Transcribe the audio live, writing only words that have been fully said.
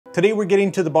Today we're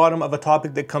getting to the bottom of a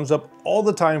topic that comes up all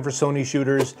the time for Sony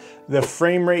shooters, the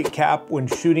frame rate cap when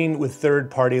shooting with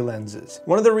third-party lenses.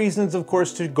 One of the reasons, of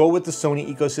course, to go with the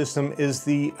Sony ecosystem is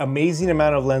the amazing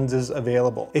amount of lenses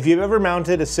available. If you've ever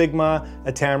mounted a Sigma,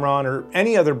 a Tamron, or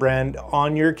any other brand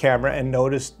on your camera and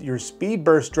noticed your speed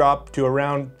burst drop to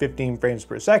around 15 frames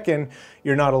per second,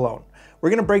 you're not alone. We're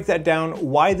gonna break that down,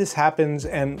 why this happens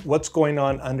and what's going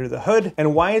on under the hood,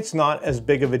 and why it's not as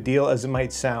big of a deal as it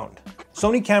might sound.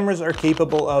 Sony cameras are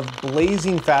capable of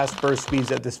blazing fast burst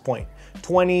speeds at this point.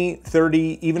 20,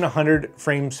 30, even 100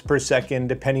 frames per second,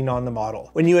 depending on the model.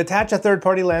 When you attach a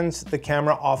third-party lens, the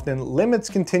camera often limits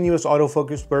continuous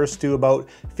autofocus bursts to about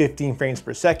 15 frames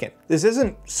per second. This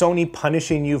isn't Sony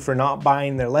punishing you for not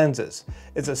buying their lenses.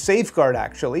 It's a safeguard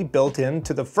actually built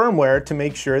into the firmware to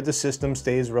make sure the system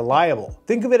stays reliable.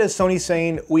 Think of it as Sony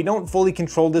saying, we don't fully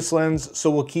control this lens, so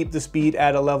we'll keep the speed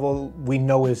at a level we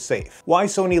know is safe. Why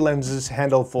Sony lenses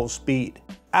handle full speed?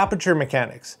 Aperture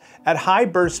mechanics. At high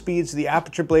burst speeds, the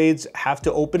aperture blades have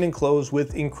to open and close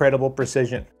with incredible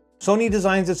precision. Sony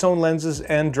designs its own lenses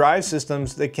and drive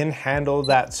systems that can handle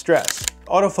that stress.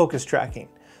 Autofocus tracking.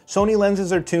 Sony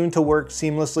lenses are tuned to work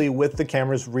seamlessly with the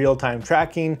camera's real-time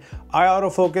tracking, eye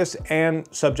autofocus, and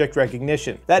subject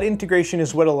recognition. That integration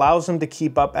is what allows them to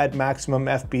keep up at maximum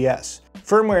FPS.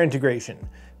 Firmware integration.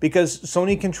 Because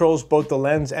Sony controls both the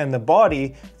lens and the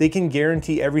body, they can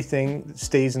guarantee everything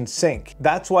stays in sync.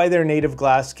 That's why their native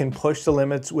glass can push the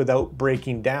limits without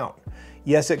breaking down.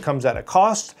 Yes, it comes at a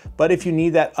cost, but if you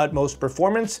need that utmost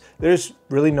performance, there's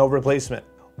really no replacement.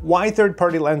 Why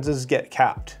third-party lenses get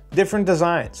capped? Different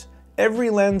designs.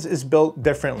 Every lens is built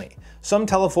differently. Some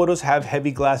telephotos have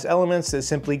heavy glass elements that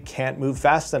simply can't move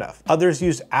fast enough. Others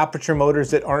use aperture motors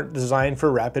that aren't designed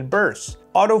for rapid bursts.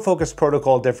 Autofocus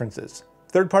protocol differences.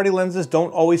 Third-party lenses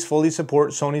don't always fully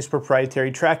support Sony's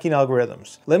proprietary tracking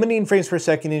algorithms. Limiting frames per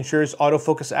second ensures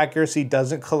autofocus accuracy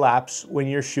doesn't collapse when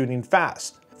you're shooting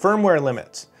fast. Firmware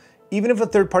limits. Even if a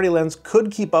third-party lens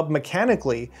could keep up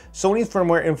mechanically, Sony's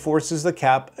firmware enforces the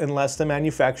cap unless the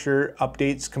manufacturer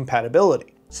updates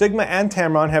compatibility. Sigma and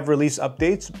Tamron have released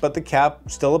updates, but the cap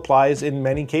still applies in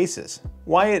many cases.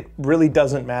 Why it really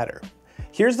doesn't matter.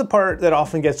 Here's the part that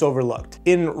often gets overlooked.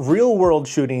 In real-world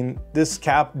shooting, this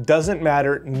cap doesn't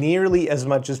matter nearly as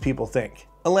much as people think.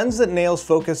 A lens that nails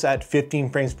focus at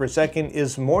 15 frames per second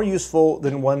is more useful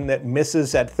than one that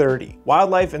misses at 30.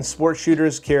 Wildlife and sports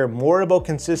shooters care more about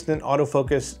consistent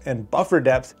autofocus and buffer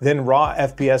depth than raw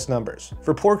FPS numbers.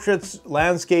 For portraits,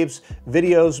 landscapes,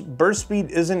 videos, burst speed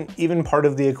isn't even part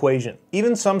of the equation.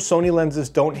 Even some Sony lenses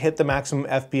don't hit the maximum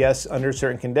FPS under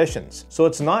certain conditions. So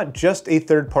it's not just a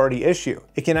third-party issue.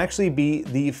 It can actually be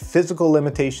the physical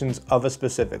limitations of a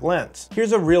specific lens.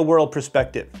 Here's a real-world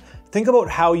perspective. Think about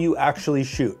how you actually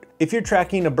shoot. If you're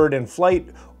tracking a bird in flight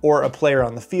or a player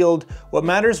on the field, what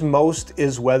matters most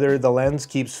is whether the lens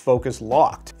keeps focus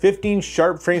locked. 15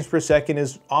 sharp frames per second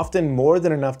is often more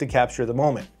than enough to capture the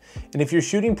moment. And if you're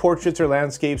shooting portraits or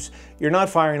landscapes, you're not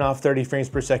firing off 30 frames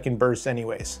per second bursts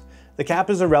anyways. The cap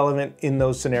is irrelevant in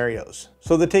those scenarios.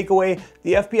 So the takeaway,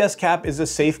 the FPS cap is a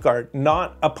safeguard,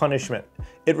 not a punishment.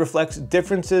 It reflects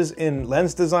differences in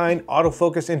lens design,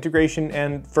 autofocus integration,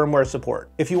 and firmware support.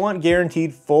 If you want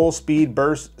guaranteed full speed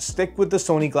bursts, stick with the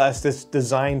Sony glass that's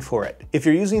designed for it. If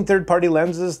you're using third-party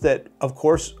lenses that, of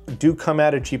course, do come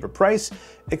at a cheaper price,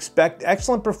 expect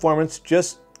excellent performance,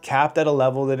 just capped at a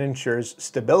level that ensures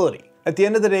stability. At the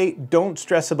end of the day, don't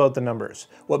stress about the numbers.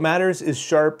 What matters is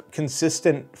sharp,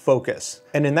 consistent focus.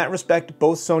 And in that respect,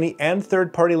 both Sony and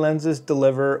third-party lenses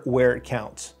deliver where it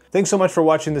counts. Thanks so much for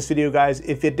watching this video, guys.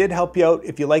 If it did help you out,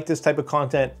 if you like this type of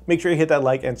content, make sure you hit that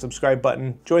like and subscribe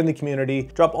button, join the community,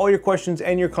 drop all your questions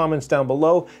and your comments down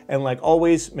below, and like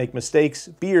always, make mistakes,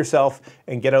 be yourself,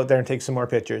 and get out there and take some more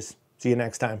pictures. See you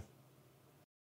next time.